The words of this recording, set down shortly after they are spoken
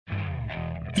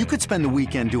You could spend the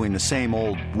weekend doing the same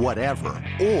old whatever,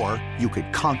 or you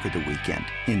could conquer the weekend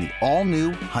in the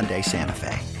all-new Hyundai Santa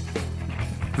Fe.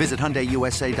 Visit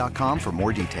HyundaiUSA.com for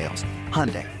more details.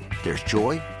 Hyundai, there's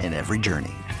joy in every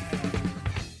journey.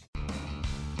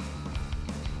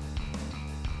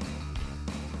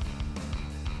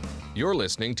 You're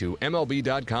listening to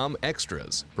MLB.com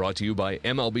Extras, brought to you by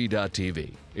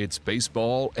MLB.tv. It's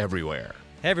baseball everywhere.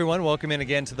 Hey everyone, welcome in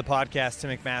again to the podcast.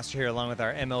 Tim McMaster here along with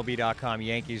our MLB.com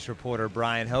Yankees reporter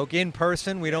Brian Hoke. In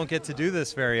person, we don't get to do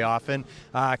this very often.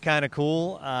 Kind of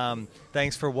cool.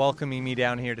 Thanks for welcoming me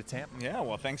down here to Tampa. Yeah,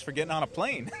 well, thanks for getting on a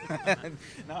plane.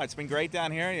 No, it's been great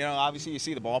down here. You know, obviously you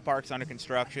see the ballpark's under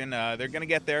construction. They're going to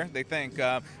get there, they think.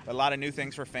 A lot of new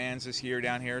things for fans this year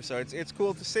down here, so it's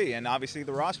cool to see. And obviously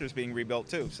the roster's being rebuilt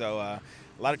too, so a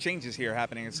lot of changes here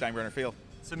happening at Steinbrenner Field.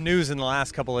 Some news in the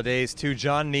last couple of days, too.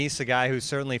 John Neese, a guy who's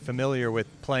certainly familiar with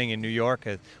playing in New York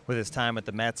with his time at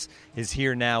the Mets, is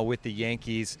here now with the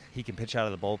Yankees. He can pitch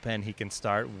out of the bullpen. He can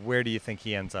start. Where do you think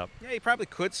he ends up? Yeah, he probably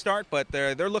could start, but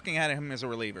they're looking at him as a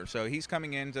reliever. So he's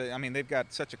coming in to, I mean, they've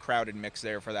got such a crowded mix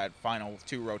there for that final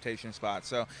 2 rotation spots.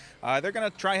 So they're going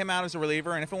to try him out as a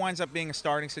reliever, and if it winds up being a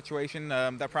starting situation,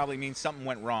 that probably means something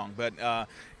went wrong. But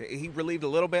he relieved a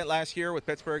little bit last year with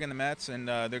Pittsburgh and the Mets, and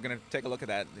they're going to take a look at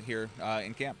that here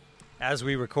in camp. As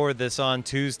we record this on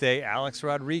Tuesday, Alex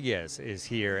Rodriguez is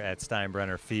here at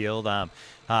Steinbrenner Field.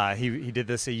 He did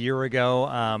this a year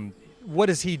ago. What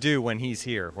does he do when he's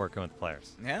here working with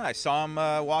players? Yeah, I saw him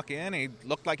walk in. He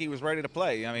looked like he was ready to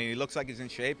play. I mean, he looks like he's in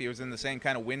shape. He was in the same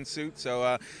kind of wind suit.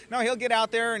 So, no, he'll get out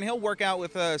there and he'll work out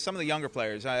with some of the younger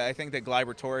players. I think that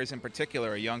Gleyber Torres in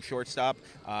particular, a young shortstop,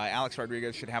 Alex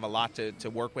Rodriguez should have a lot to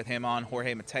work with him on.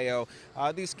 Jorge Mateo,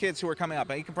 these kids who are coming up.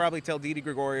 And you can probably tell Didi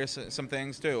Gregorius some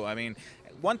things too. I mean,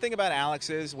 one thing about Alex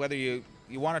is whether you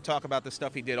want to talk about the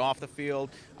stuff he did off the field,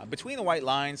 between the white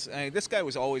lines, this guy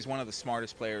was always one of the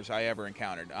smartest players I ever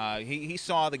encountered. He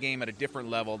saw the game at a different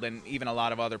level than even a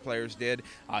lot of other players did.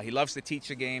 He loves to teach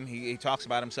the game. He talks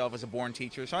about himself as a born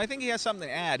teacher. So I think he has something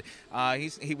to add.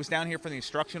 He was down here for the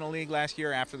Instructional League last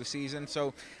year after the season.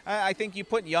 So I think you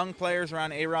put young players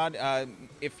around A-Rod.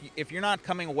 If you're not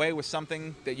coming away with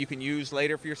something that you can use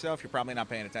later for yourself, you're probably not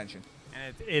paying attention.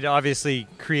 And it obviously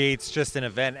creates just an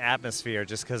event atmosphere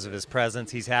just because of his presence.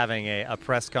 He's having a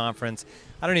press conference.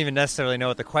 I don't even necessarily know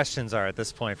what the questions are at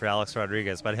this point for Alex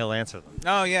Rodriguez, but he'll answer them.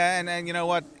 Oh, yeah, and you know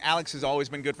what? Alex has always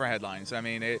been good for headlines. I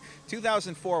mean,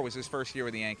 2004 was his first year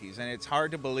with the Yankees, and it's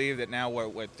hard to believe that now,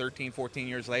 13, 14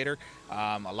 years later,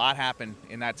 a lot happened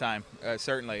in that time,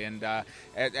 certainly. And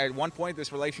at one point,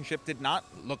 this relationship did not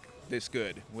look this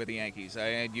good with the Yankees.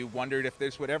 And you wondered if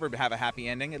this would ever have a happy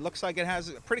ending. It looks like it has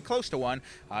pretty close to one.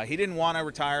 He didn't want to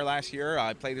retire last year.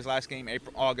 Played his last game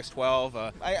August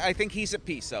 12. I think he's at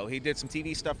peace, though. He did some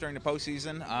TV stuff during the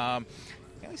postseason.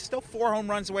 He's still 4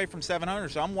 home runs away from 700,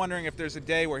 so I'm wondering if there's a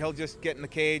day where he'll just get in the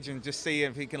cage and just see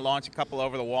if he can launch a couple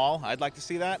over the wall. I'd like to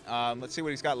see that. Let's see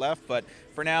what he's got left. But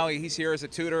for now, he's here as a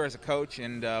tutor, as a coach,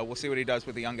 and we'll see what he does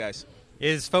with the young guys.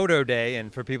 Is photo day,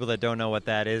 and for people that don't know what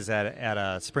that is, at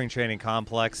a spring training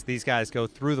complex, these guys go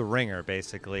through the ringer,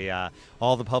 basically.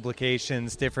 All the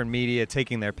publications, different media,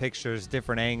 taking their pictures,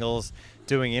 different angles,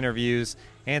 doing interviews,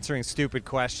 answering stupid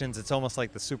questions. It's almost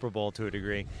like the Super Bowl to a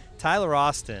degree. Tyler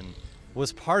Austin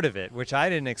was part of it, which I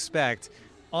didn't expect,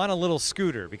 on a little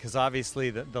scooter, because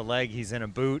obviously the leg, he's in a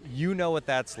boot. You know what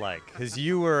that's like, because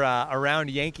you were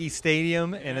around Yankee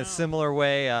Stadium in a similar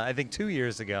way, I think 2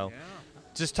 years ago. Yeah.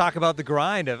 Just talk about the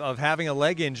grind of having a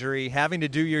leg injury, having to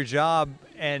do your job,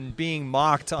 and being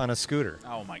mocked on a scooter.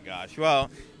 Oh, my gosh. Well,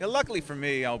 luckily for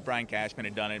me, Brian Cashman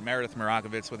had done it, Meredith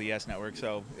Marakovitz with the Yes Network,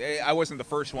 so I wasn't the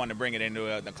first one to bring it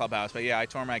into the clubhouse. But, yeah, I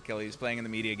tore my Achilles playing in the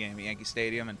media game at Yankee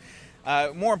Stadium. And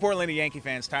more importantly to Yankee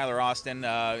fans, Tyler Austin,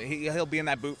 he'll be in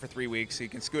that boot for 3 weeks. He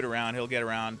can scoot around. He'll get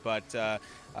around. But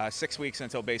 6 weeks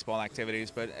until baseball activities.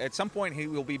 But at some point, he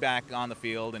will be back on the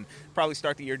field and probably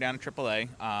start the year down in AAA.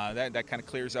 That kind of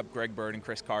clears up Greg Bird and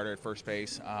Chris Carter at first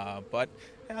base. But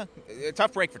yeah, a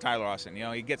tough break for Tyler Austin. You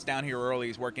know, he gets down here early.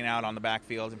 He's working out on the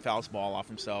backfield and fouls the ball off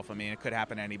himself. I mean, it could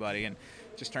happen to anybody. And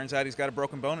it just turns out he's got a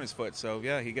broken bone in his foot. So,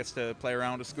 yeah, he gets to play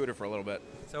around with a scooter for a little bit.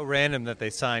 So random that they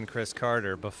signed Chris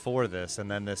Carter before this, and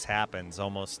then this happens.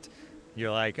 Almost,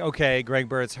 you're like, okay, Greg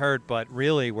Bird's hurt, but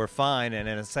really we're fine. And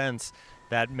in a sense,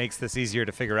 that makes this easier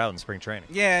to figure out in spring training.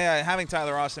 Yeah, having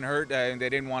Tyler Austin hurt, they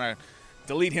didn't want to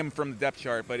delete him from the depth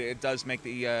chart, but it does make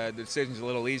the decisions a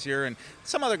little easier. And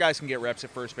some other guys can get reps at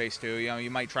first base too.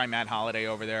 You might try Matt Holliday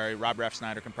over there. Rob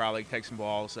Refsnyder can probably take some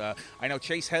balls. I know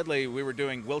Chase Headley, we were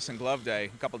doing Wilson Glove Day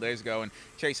a couple days ago, and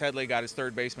Chase Headley got his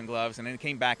third baseman gloves, and then he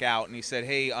came back out and he said,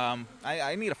 hey,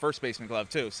 I need a first baseman glove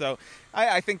too. So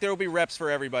I think there will be reps for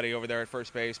everybody over there at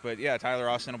first base. But yeah, Tyler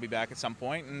Austin will be back at some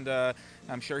point, and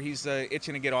I'm sure he's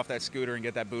itching to get off that scooter and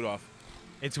get that boot off.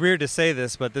 It's weird to say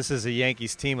this, but this is a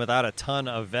Yankees team without a ton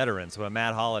of veterans. When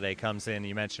Matt Holliday comes in,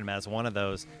 you mentioned him as one of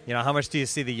those. How much do you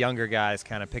see the younger guys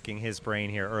kind of picking his brain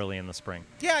here early in the spring?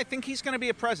 Yeah, I think he's going to be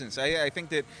a presence. I think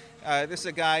that this is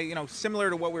a guy,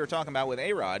 similar to what we were talking about with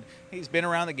A-Rod. He's been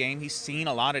around the game. He's seen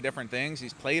a lot of different things.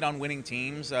 He's played on winning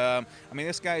teams.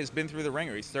 This guy has been through the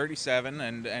ringer. He's 37,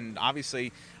 and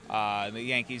obviously the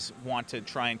Yankees want to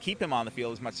try and keep him on the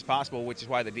field as much as possible, which is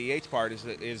why the DH part is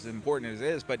as important as it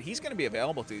is. But he's going to be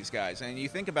available to these guys. And you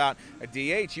think about a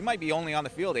DH, you might be only on the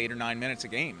field 8 or 9 minutes a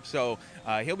game. So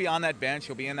he'll be on that bench.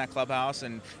 He'll be in that clubhouse.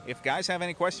 And if guys have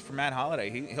any questions for Matt Holliday,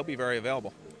 he'll be very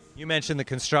available. You mentioned the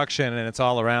construction, and it's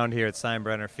all around here at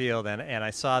Steinbrenner Field. And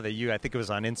I saw that you, I think it was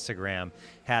on Instagram,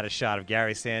 had a shot of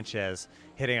Gary Sanchez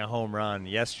hitting a home run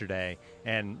yesterday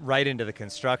and right into the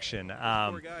construction.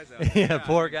 Poor guys out there. Yeah,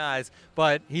 poor guys.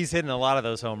 But he's hitting a lot of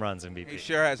those home runs in BP. He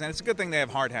sure has, and it's a good thing they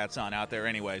have hard hats on out there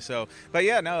anyway. So, but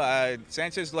yeah, no,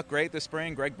 Sanchez looked great this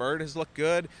spring. Greg Bird has looked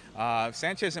good.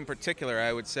 Sanchez in particular,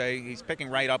 I would say, he's picking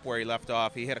right up where he left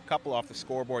off. He hit a couple off the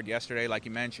scoreboard yesterday, like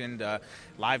you mentioned.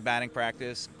 Live batting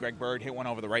practice. Greg Bird hit one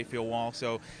over the right field wall.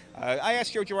 So I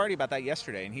asked Joe Girardi about that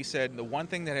yesterday, and he said the one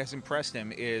thing that has impressed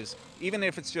him is, even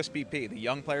if it's just BP, the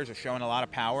young players are showing a lot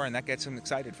of power, and that gets him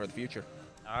excited for the future.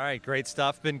 All right, great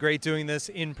stuff. Been great doing this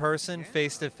in person,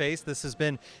 face-to-face. This has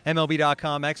been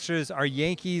MLB.com Extras, our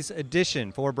Yankees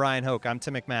edition. For Brian Hoke, I'm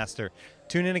Tim McMaster.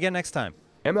 Tune in again next time.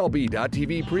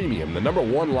 MLB.tv Premium, the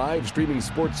 #1 live streaming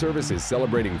sports service, is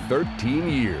celebrating 13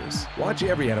 years. Watch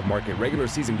every out-of-market regular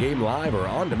season game live or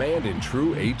on demand in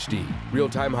true HD.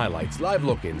 Real-time highlights, live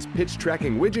look-ins, pitch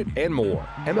tracking widget, and more.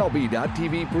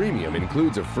 MLB.tv Premium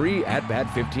includes a free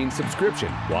At-Bat 15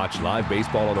 subscription. Watch live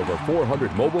baseball on over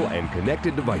 400 mobile and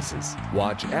connected devices.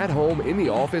 Watch at home, in the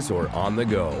office, or on the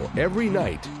go, every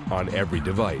night, on every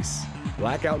device.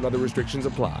 Blackout and other restrictions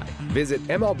apply. Visit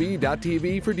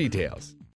MLB.tv for details.